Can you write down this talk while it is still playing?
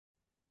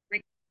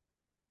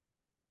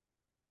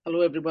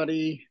Hello,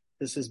 everybody.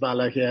 This is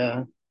Bala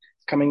here,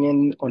 coming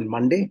in on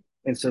Monday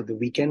instead of the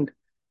weekend.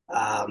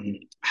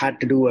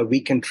 Had to do a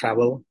weekend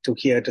travel to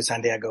here to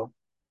San Diego.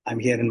 I'm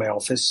here in my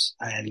office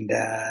and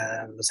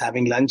was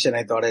having lunch, and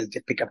I thought I'll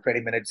just pick up 20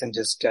 minutes and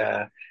just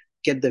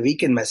get the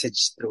weekend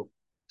message through.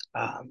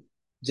 Um,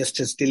 just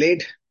as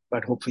delayed,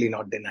 but hopefully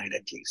not denied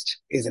at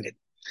least, isn't it?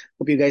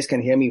 Hope you guys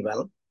can hear me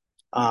well.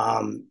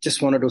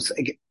 Just wanted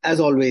to, as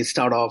always,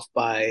 start off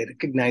by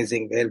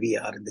recognizing where we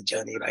are in the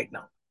journey right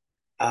now.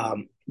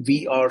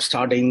 We are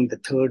starting the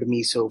third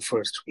MISO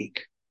first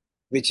week,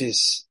 which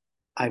is,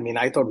 I mean,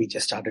 I thought we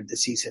just started the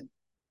season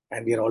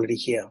and we're already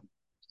here.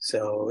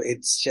 So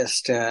it's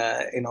just,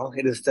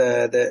 it is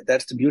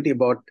that's the beauty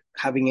about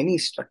having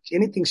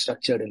anything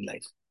structured in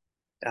life.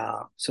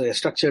 So a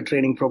structured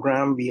training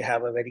program, we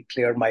have a very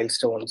clear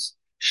milestones,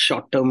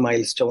 short-term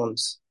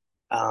milestones,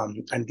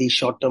 and these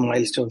short-term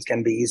milestones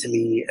can be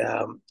easily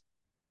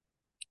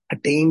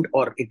attained,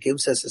 or it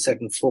gives us a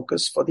certain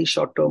focus for the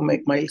short-term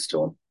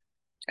milestone.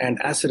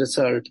 And as a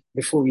result,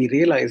 before we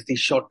realize,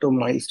 these short-term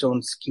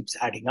milestones keeps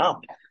adding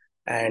up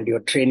and your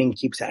training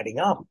keeps adding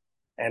up.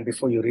 And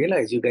before you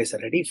realize, you guys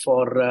are ready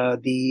for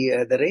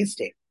the race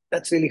day.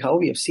 That's really how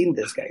we have seen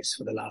this, guys,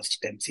 for the last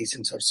 10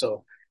 seasons or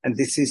so. And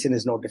this season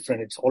is no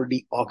different. It's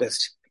already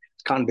August.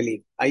 Can't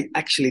believe. I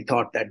actually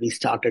thought that we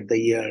started the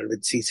year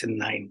with season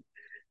 9.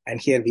 And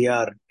here we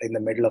are in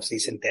the middle of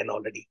season 10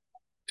 already.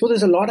 So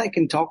there's a lot I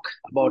can talk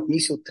about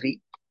MISO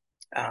 3.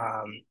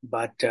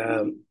 But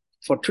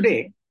for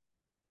today,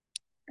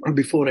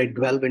 before I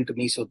delve into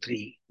MISO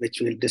 3,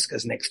 which we'll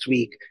discuss next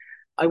week,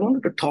 I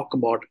wanted to talk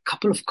about a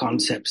couple of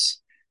concepts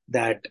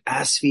that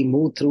as we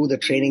move through the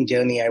training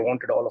journey, I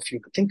wanted all of you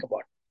to think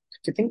about.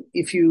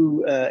 If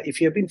you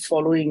have been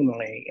following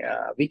my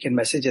weekend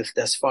messages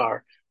thus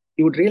far,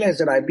 you would realize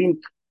that I've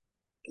been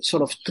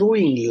sort of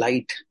throwing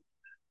light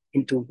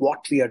into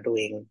what we are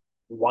doing,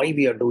 why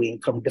we are doing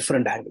from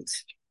different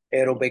angles.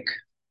 Aerobic,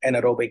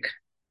 anaerobic,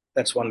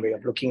 that's one way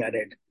of looking at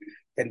it.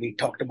 Then we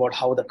talked about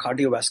how the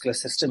cardiovascular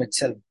system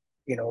itself,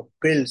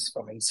 builds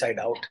from inside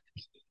out.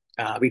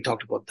 We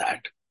talked about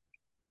that.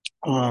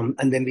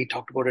 And then we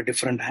talked about a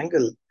different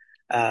angle,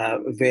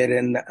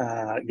 wherein,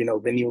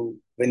 when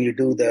you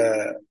do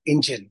the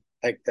engine,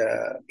 like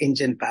the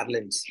engine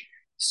parlance,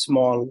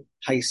 small,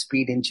 high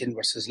speed engine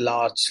versus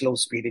large, slow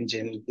speed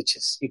engine, which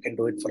is, you can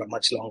do it for a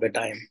much longer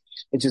time,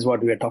 which is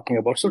what we are talking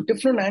about. So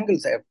different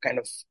angles I have kind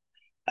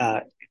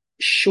of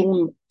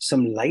shown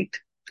some light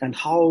and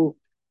how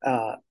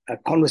a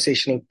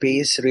conversational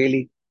pace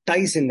really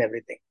ties in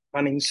everything.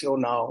 Running slow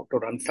now to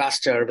run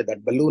faster with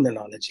that balloon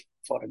analogy,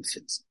 for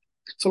instance.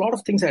 So a lot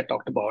of things I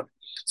talked about.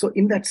 So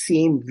in that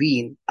same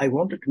vein, I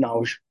wanted to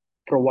now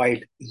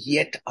provide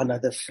yet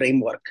another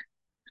framework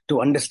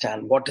to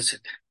understand what is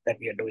it that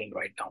we are doing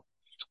right now.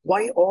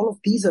 Why all of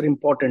these are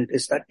important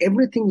is that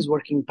everything is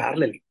working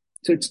parallelly.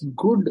 So it's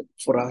good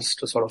for us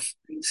to sort of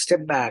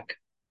step back,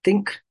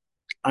 think,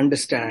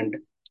 understand,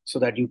 so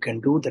that you can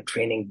do the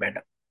training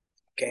better.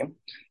 Okay.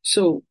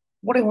 So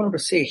what I wanted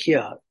to say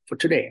here for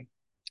today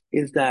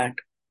is that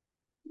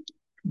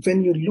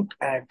when you look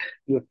at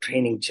your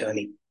training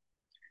journey,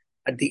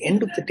 at the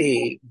end of the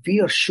day,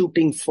 we are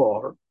shooting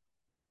for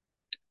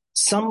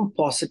some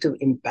positive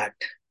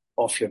impact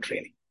of your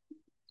training.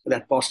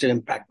 That positive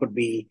impact could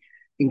be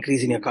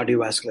increase in your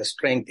cardiovascular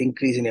strength,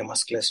 increase in your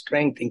muscular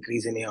strength,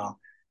 increase in your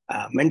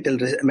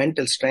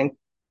mental strength,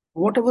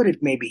 whatever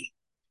it may be.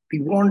 We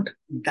want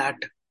that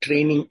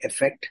training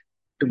effect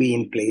to be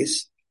in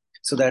place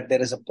so that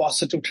there is a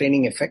positive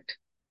training effect.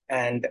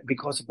 And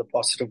because of the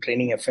positive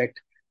training effect,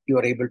 you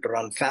are able to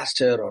run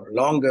faster or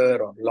longer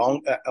or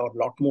or a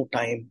lot more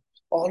time.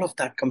 All of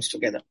that comes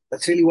together.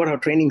 That's really what our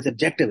training's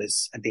objective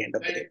is at the end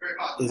of the day,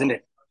 isn't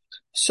it?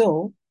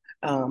 So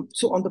on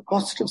the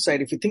positive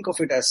side, if you think of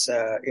it as,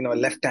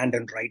 left hand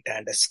and right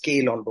hand, a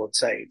scale on both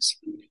sides,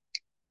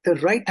 the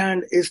right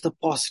hand is the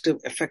positive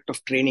effect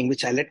of training,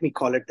 which let me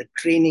call it the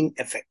training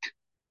effect.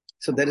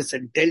 So there is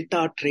a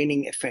delta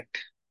training effect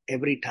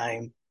every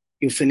time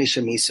you finish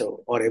a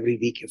MISO or every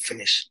week you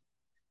finish.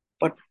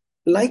 But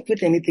like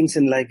with anything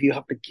in life, you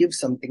have to give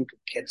something to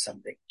get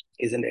something,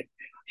 isn't it?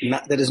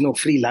 There is no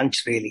free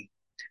lunch really.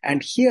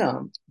 And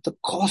here, the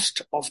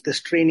cost of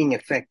this training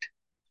effect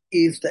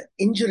is the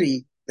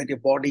injury that your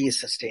body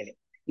is sustaining.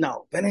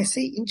 Now, when I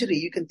say injury,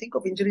 you can think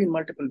of injury in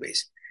multiple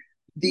ways.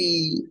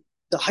 The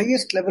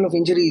highest level of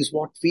injury is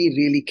what we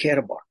really care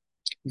about,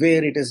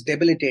 where it is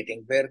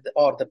debilitating,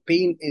 or the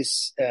pain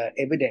is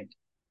evident,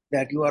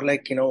 that you are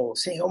like,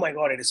 saying, oh my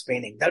God, it is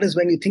paining. That is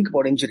when you think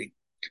about injury.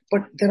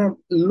 But there are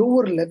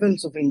lower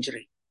levels of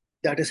injury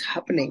that is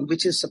happening,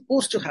 which is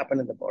supposed to happen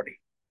in the body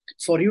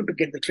for you to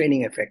get the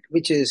training effect,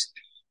 which is,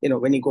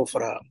 when you go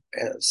for a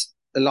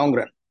long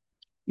run,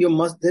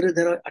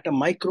 there are at a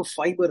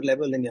microfiber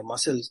level in your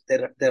muscles,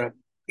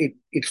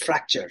 it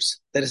fractures.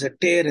 There is a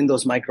tear in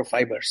those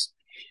microfibers,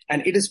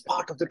 and it is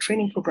part of the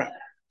training program.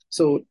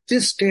 So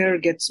this tear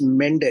gets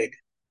mended,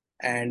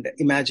 and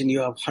imagine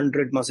you have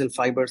 100 muscle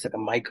fibers at a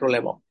micro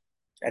level,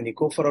 and you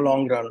go for a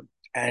long run,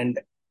 and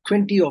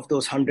 20 of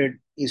those 100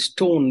 is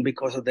torn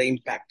because of the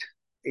impact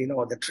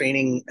the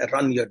training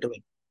run you're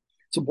doing.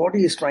 So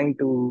body is trying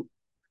to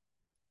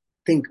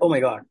think, oh my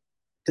God,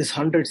 this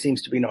 100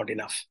 seems to be not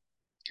enough.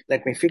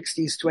 Let me fix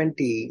these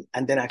 20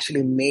 and then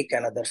actually make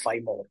another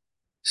 5 more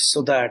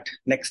so that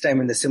next time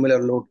when the similar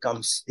load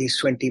comes, these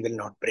 20 will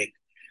not break.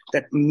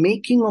 That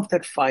making of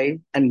that 5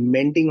 and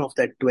mending of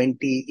that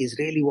 20 is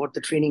really what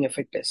the training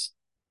effect is.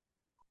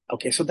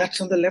 Okay, so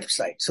that's on the left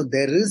side. So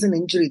there is an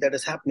injury that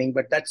is happening,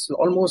 but that's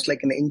almost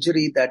like an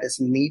injury that is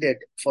needed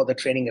for the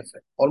training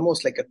effect,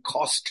 almost like a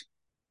cost,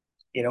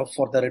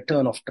 for the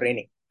return of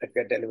training that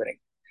we're delivering.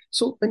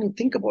 So when you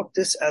think about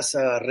this as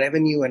a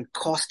revenue and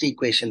cost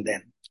equation,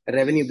 then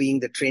revenue being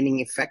the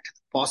training effect,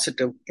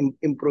 positive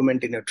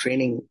improvement in your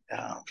training,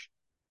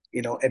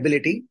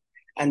 ability,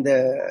 and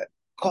the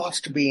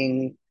cost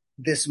being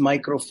this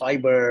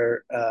microfiber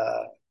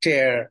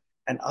tear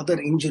and other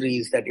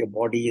injuries that your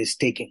body is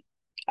taking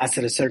as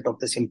a result of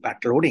this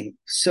impact loading.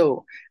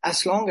 So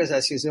as long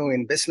as you know,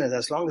 in business,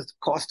 as long as the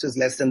cost is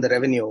less than the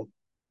revenue,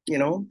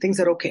 things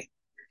are okay.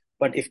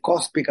 But if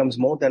cost becomes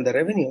more than the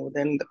revenue,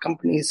 then the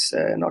company is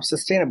not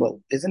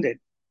sustainable, isn't it?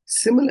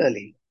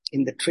 Similarly,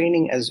 in the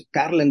training as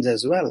parlance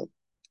as well,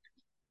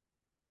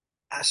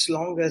 as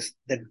long as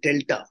the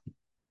delta,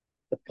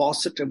 the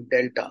positive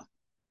delta,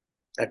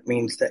 that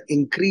means the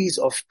increase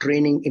of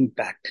training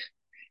impact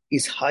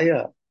is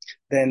higher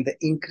than the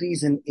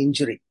increase in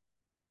injury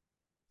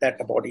that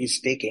the body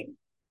is taking,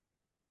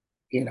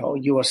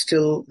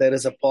 there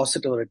is a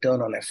positive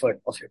return on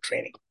effort of your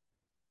training.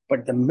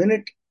 But the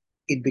minute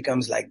it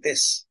becomes like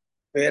this,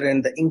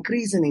 wherein the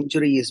increase in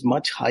injury is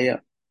much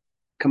higher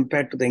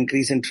compared to the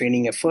increase in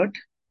training effort,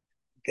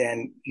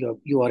 then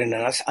you are in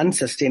an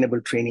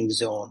unsustainable training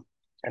zone,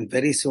 and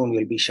very soon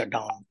you'll be shut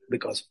down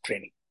because of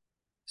training.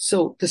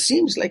 So this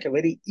seems like a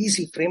very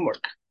easy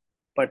framework,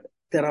 but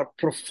there are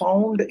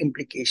profound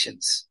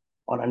implications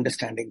on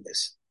understanding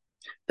this.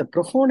 The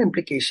profound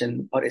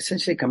implication are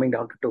essentially coming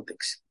down to 2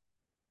 things.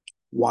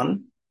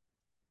 One,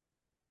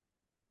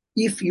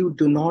 if you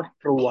do not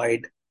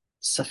provide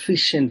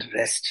sufficient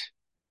rest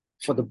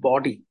for the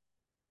body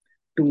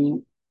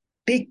to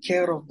take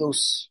care of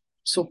those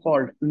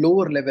so-called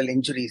lower level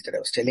injuries that I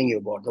was telling you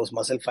about, those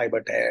muscle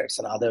fiber tears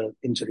and other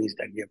injuries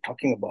that we are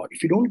talking about,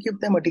 if you don't give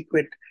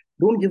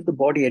the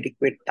body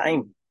adequate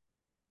time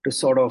to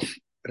sort of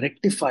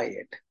rectify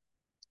it,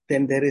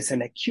 then there is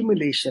an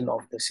accumulation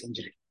of this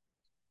injury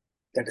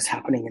that is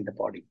happening in the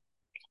body.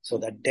 So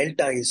that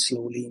delta is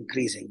slowly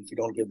increasing if you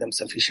don't give them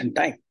sufficient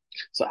time.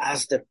 So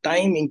as the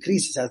time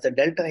increases, as the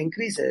delta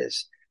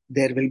increases,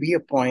 there will be a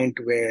point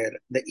where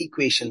the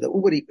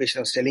Uber equation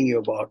I was telling you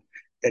about,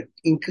 that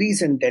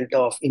increase in delta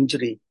of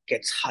injury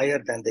gets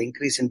higher than the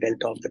increase in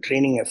delta of the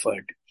training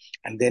effort.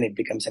 And then it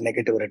becomes a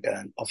negative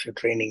return of your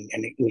training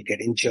and you will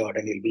get injured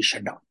and you'll be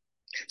shut down.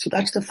 So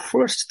that's the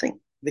first thing,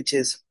 which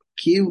is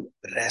give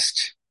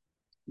rest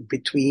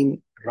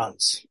between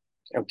runs.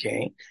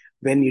 Okay.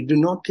 When you do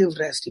not give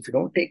rest, if you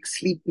don't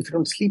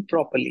sleep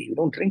properly, you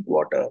don't drink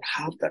water,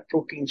 have that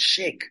protein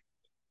shake.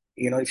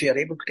 If you are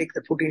able to take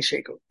the protein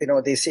shake,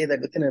 they say that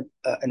within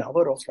an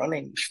hour of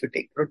running, if you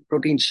take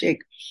protein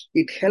shake,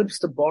 it helps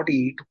the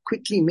body to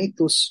quickly make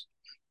those,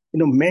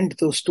 mend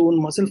those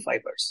torn muscle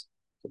fibers.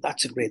 So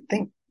that's a great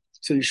thing.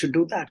 So you should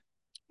do that.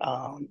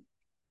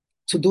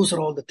 So those are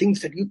all the things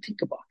that you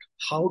think about.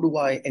 How do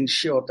I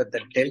ensure that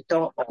the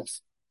delta of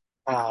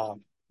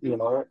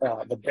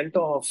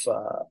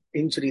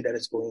injury that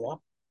is going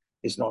up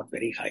is not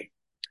very high?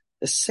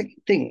 The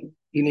second thing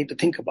you need to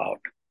think about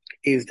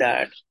is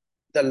that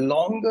the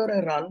longer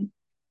a run,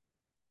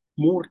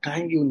 more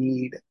time you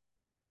need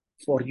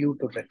for you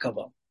to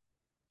recover.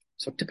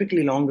 So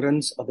typically long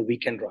runs are the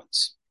weekend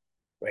runs,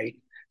 right?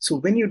 So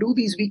when you do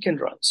these weekend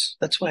runs,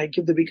 that's why I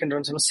give the weekend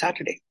runs on a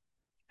Saturday.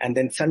 And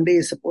then Sunday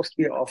is supposed to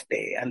be an off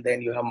day. And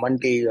then you have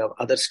Monday, you have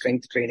other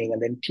strength training.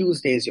 And then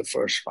Tuesday is your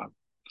first run.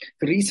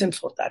 The reason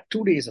for that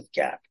 2 days of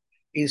gap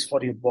is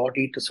for your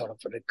body to sort of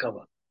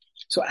recover.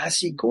 So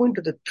as you go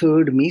into the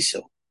third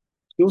meso,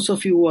 those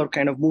of you who are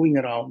kind of moving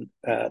around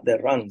the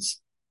runs,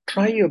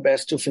 try your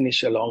best to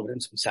finish your long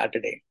runs on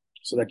Saturday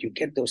so that you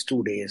get those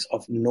 2 days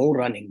of no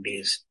running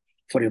days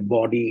for your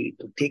body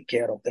to take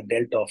care of the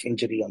delta of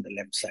injury on the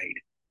left side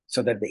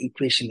so that the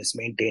equation is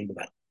maintained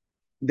well.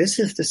 This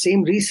is the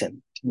same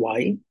reason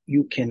why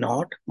you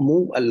cannot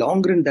move a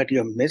long run that you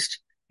have missed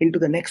into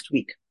the next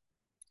week.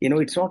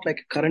 It's not like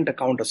a current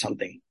account or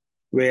something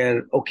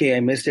where, okay, I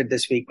missed it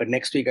this week, but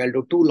next week I'll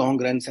do 2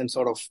 long runs and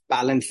sort of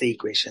balance the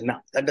equation. No,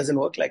 that doesn't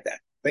work like that.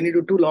 When you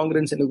do 2 long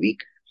runs in a week,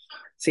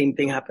 same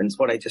thing happens,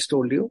 what I just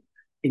told you,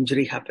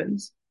 injury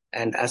happens.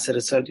 And as a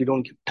result, you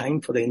don't give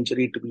time for the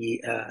injury to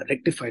be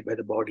rectified by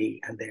the body.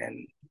 And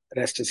then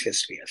rest is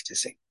history, as they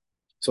say.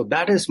 So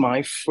that is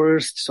my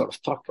first sort of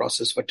thought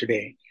process for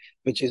today,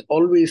 which is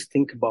always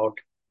think about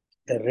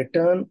the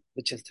return,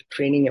 which is the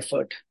training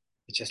effort,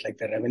 which is like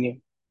the revenue,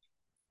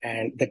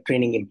 and the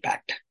training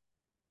impact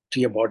to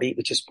your body,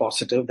 which is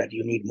positive, that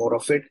you need more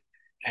of it.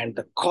 And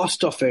the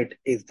cost of it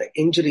is the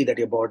injury that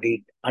your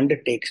body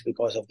undertakes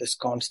because of this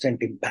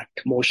constant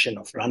impact motion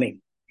of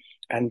running.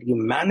 And you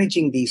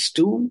managing these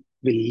two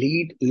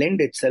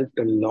lend itself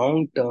to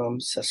long-term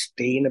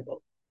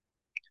sustainable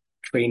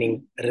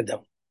training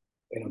rhythm.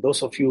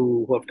 Those of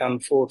you who have done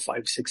 4,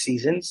 5, 6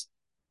 seasons,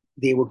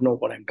 they would know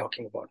what I'm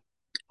talking about.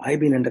 I've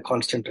been under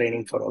constant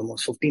training for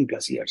almost 15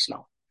 plus years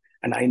now.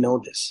 And I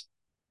know this.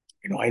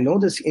 I know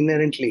this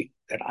inherently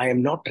that I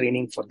am not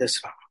training for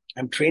this run.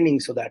 I'm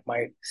training so that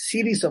my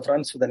series of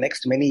runs for the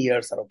next many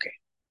years are okay.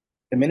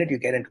 The minute you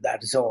get into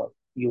that zone,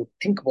 you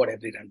think about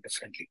every run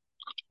differently.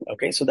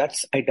 Okay, so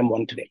that's item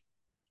 1 today.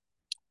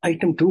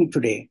 Item 2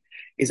 today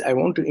is I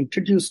want to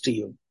introduce to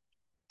you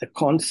the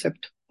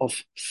concept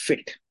of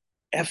FIT,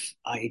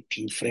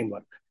 F-I-T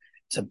framework.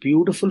 It's a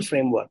beautiful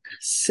framework,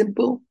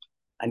 simple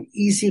and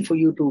easy for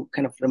you to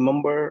kind of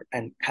remember,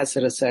 and as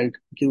a result,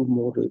 give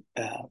more,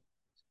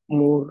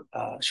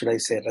 should I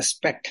say,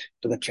 respect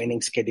to the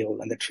training schedule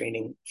and the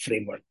training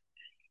framework.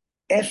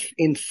 F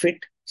in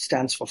FIT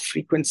stands for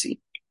frequency.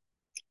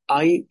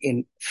 I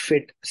in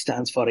FIT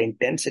stands for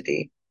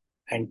intensity.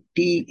 And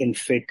T in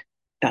FIT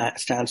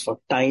stands for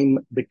time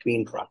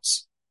between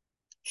runs.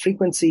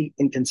 Frequency,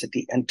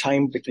 intensity, and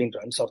time between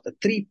runs are the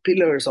 3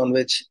 pillars on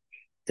which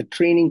the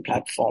training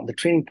platform, the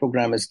training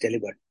program is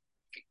delivered.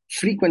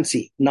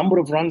 Frequency, number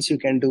of runs you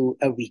can do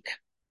a week.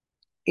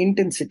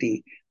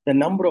 Intensity, the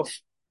number of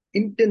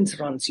intense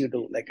runs you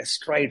do, like a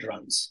stride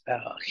runs, a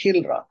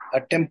hill run,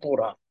 a tempo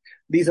run.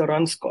 These are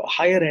runs,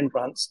 higher end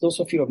runs. Those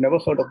of you who have never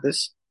heard of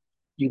this,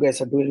 you guys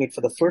are doing it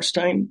for the first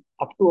time.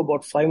 Up to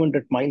about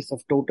 500 miles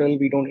of total,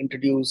 we don't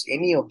introduce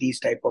any of these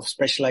type of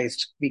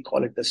specialized, we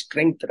call it the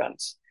strength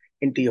runs,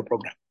 into your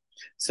program.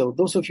 So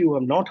those of you who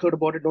have not heard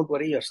about it, don't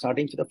worry, you're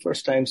starting for the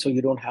first time, so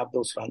you don't have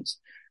those runs.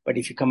 But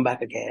if you come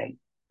back again,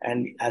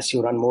 and as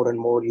you run more and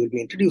more, you'll be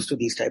introduced to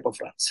these type of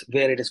runs,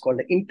 where it is called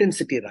the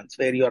intensity runs,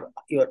 where you're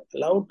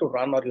allowed to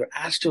run, or you're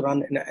asked to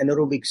run in an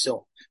anaerobic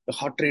zone. The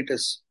heart rate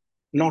is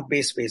not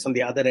base phase on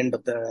the other end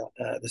of the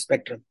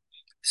spectrum.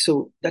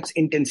 So that's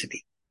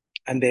intensity.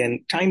 And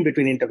then time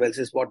between intervals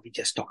is what we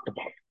just talked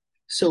about.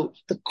 So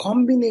the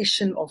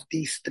combination of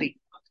these 3,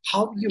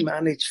 how you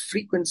manage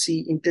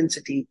frequency,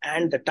 intensity,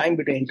 and the time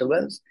between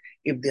intervals,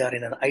 if they are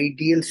in an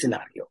ideal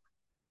scenario,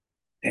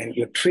 then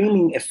your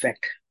training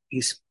effect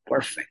is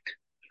perfect.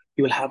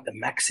 You will have the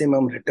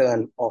maximum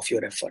return of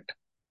your effort.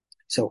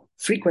 So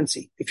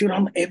frequency, if you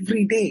run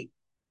every day,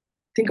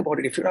 think about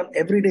it. If you run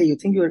every day, you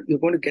think you're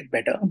going to get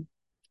better.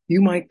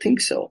 You might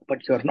think so,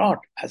 but you're not.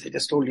 As I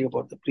just told you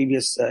about the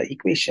previous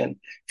equation,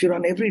 if you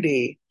run every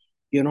day,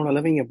 you're not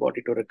allowing your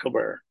body to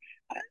recover.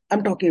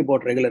 I'm talking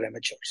about regular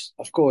amateurs.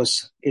 Of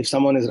course, if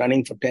someone is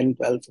running for 10,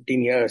 12,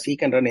 15 years, he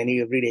can run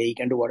every day. He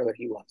can do whatever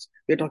he wants.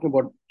 We're talking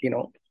about,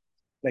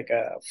 like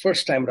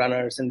first-time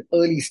runners and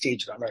early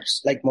stage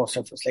runners, like most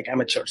of us, like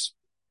amateurs.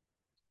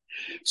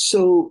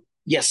 So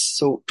yes,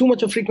 so too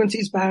much of frequency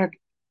is bad.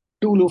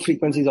 Too low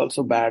frequency is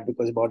also bad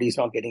because the body is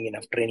not getting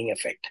enough training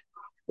effect.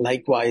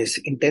 Likewise,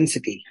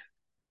 intensity.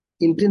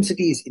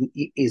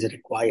 Intensity is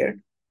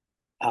required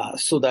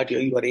so that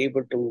you are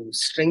able to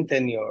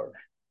strengthen your,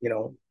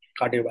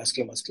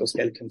 cardiovascular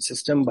musculoskeletal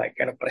system by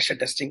kind of pressure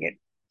testing it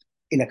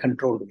in a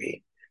controlled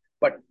way.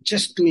 But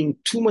just doing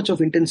too much of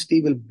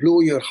intensity will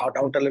blow your heart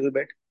out a little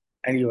bit,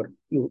 and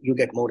you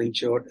get more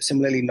injured.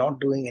 Similarly,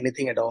 not doing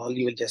anything at all,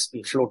 you will just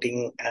be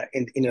floating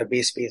in your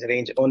base phase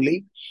range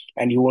only,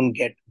 and you won't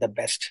get the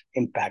best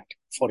impact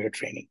for your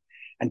training.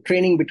 And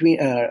training between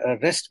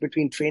rest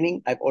between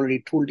training, I've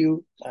already told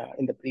you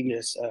in the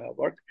previous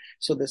work.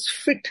 So this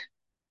FIT,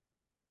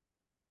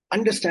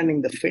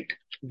 understanding the FIT,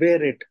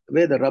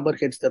 where the rubber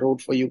hits the road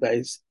for you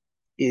guys,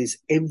 is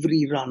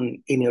every run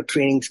in your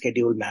training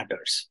schedule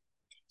matters.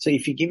 So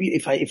if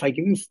I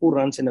give you 4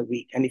 runs in a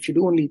week, and if you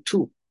do only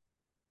 2,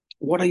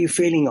 what are you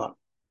failing on?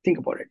 Think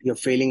about it. You're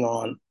failing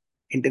on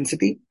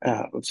intensity.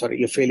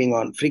 You're failing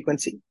on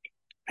frequency,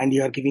 and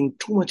you are giving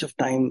too much of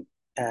time,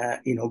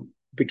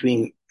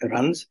 between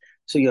runs.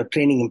 So your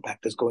training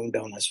impact is going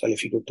down as well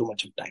if you give too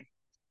much of time.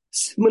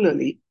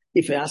 Similarly,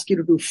 if I ask you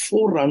to do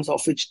 4 runs,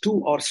 of which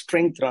 2 are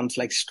strength runs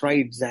like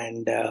strides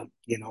and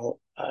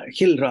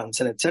hill runs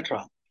and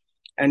etc.,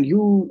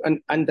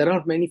 and there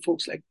are many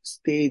folks like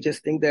they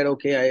just think that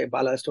okay,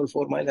 Bala has told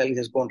 4 miles, I'll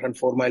just go and run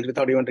 4 miles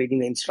without even reading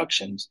the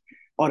instructions.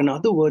 Or in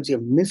other words,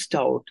 you've missed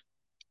out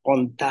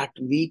on that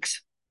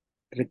week's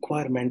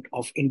requirement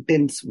of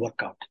intense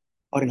workout.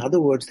 Or in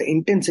other words, the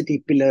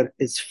intensity pillar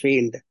is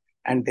failed,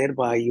 and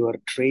thereby your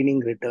training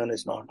return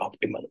is not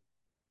optimal.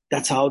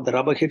 That's how the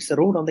rubber hits the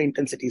road on the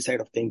intensity side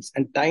of things.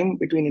 And time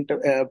between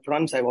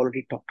runs, I've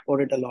already talked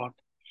about it a lot.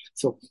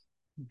 So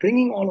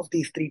bringing all of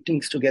these 3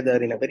 things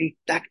together in a very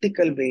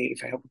tactical way,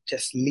 if I have to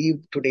just leave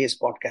today's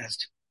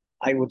podcast,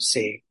 I would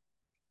say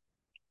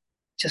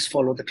just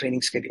follow the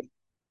training schedule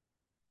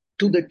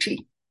to the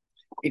T.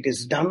 It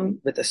is done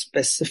with a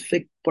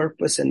specific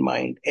purpose in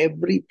mind.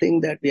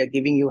 Everything that we are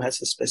giving you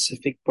has a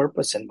specific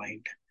purpose in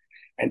mind.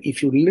 And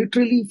if you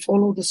literally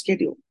follow the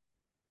schedule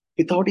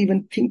without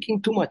even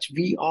thinking too much,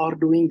 we are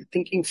doing the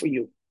thinking for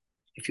you.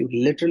 If you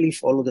literally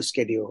follow the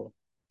schedule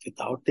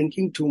without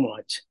thinking too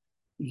much,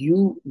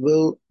 you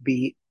will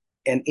be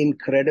an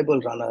incredible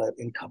runner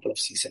in a couple of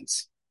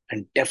seasons.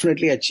 and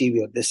definitely achieve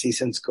your this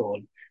season's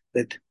goal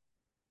with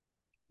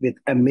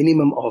a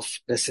minimum of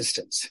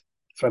resistance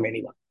from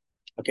anyone.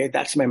 Okay,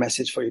 that's my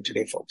message for you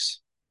today,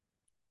 folks.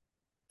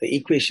 The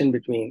equation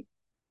between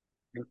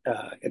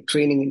a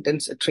training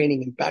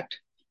impact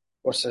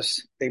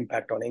versus the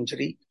impact on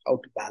injury, how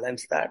to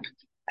balance that,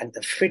 and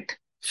the fit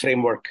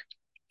framework,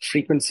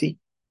 frequency,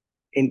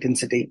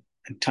 intensity,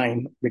 and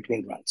time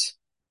between runs.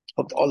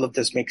 Hope all of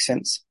this makes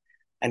sense.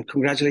 And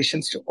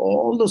congratulations to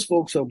all those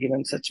folks who have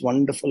given such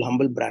wonderful,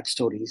 humble brag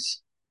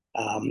stories.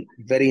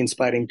 Very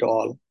inspiring to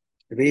all.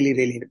 Really,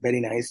 really very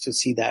nice to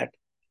see that.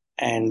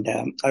 And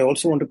I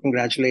also want to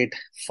congratulate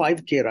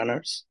 5K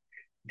runners.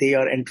 They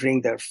are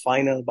entering their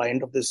final by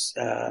end of this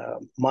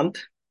month.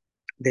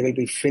 They will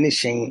be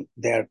finishing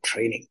their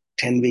training,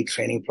 10-week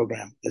training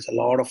program. There's a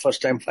lot of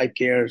first-time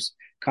 5Kers.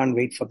 Can't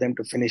wait for them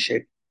to finish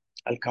it.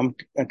 I'll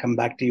come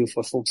back to you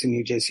for folks in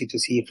New Jersey to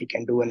see if we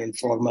can do an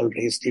informal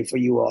race day for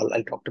you all.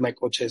 I'll talk to my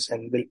coaches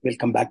and we'll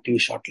come back to you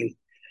shortly.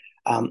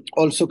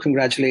 Also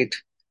congratulate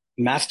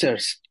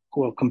masters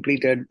who have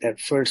completed their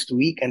first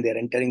week and they're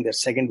entering their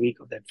second week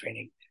of their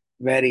training.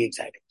 Very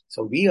exciting.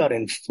 So we are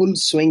in full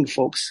swing,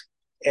 folks.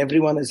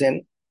 Everyone is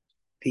in.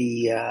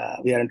 We are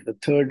into the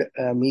third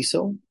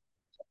meso.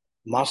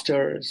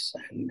 Masters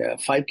and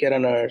 5K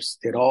runners,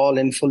 they're all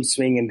in full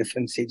swing in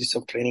different stages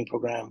of training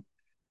program.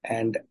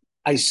 And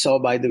I saw,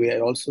 by the way,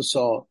 I also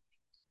saw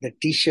the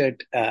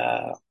t-shirt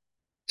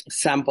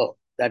sample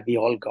that we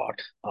all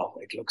got. Oh,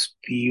 it looks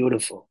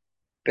beautiful.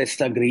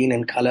 Pista green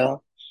in color.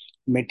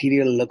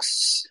 Material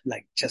looks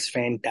like just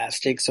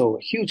fantastic. So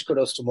huge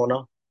kudos to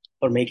Mona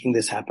for making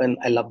this happen.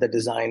 I love the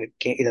design.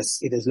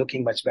 It is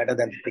looking much better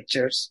than the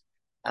pictures.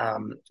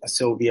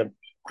 So we have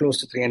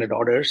close to 300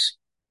 orders.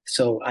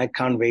 So I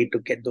can't wait to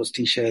get those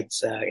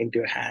t-shirts into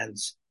your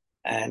hands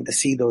and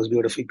see those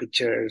beautiful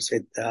pictures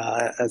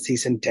with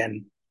season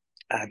 10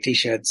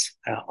 t-shirts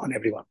on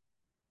everyone.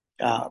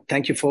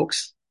 Thank you,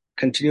 folks.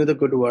 Continue the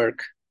good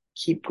work.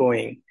 Keep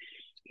going.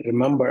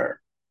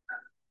 Remember,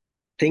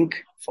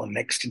 think for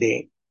next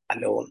day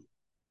alone.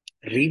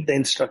 Read the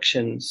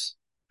instructions.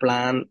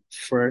 Plan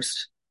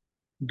first.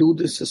 Do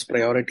this as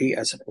priority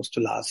as opposed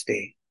to last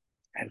day.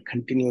 And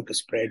continue to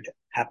spread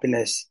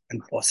happiness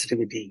and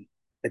positivity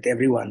with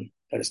everyone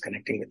that is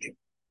connecting with you.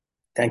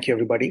 Thank you,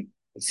 everybody.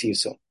 We'll see you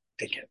soon.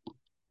 Take care.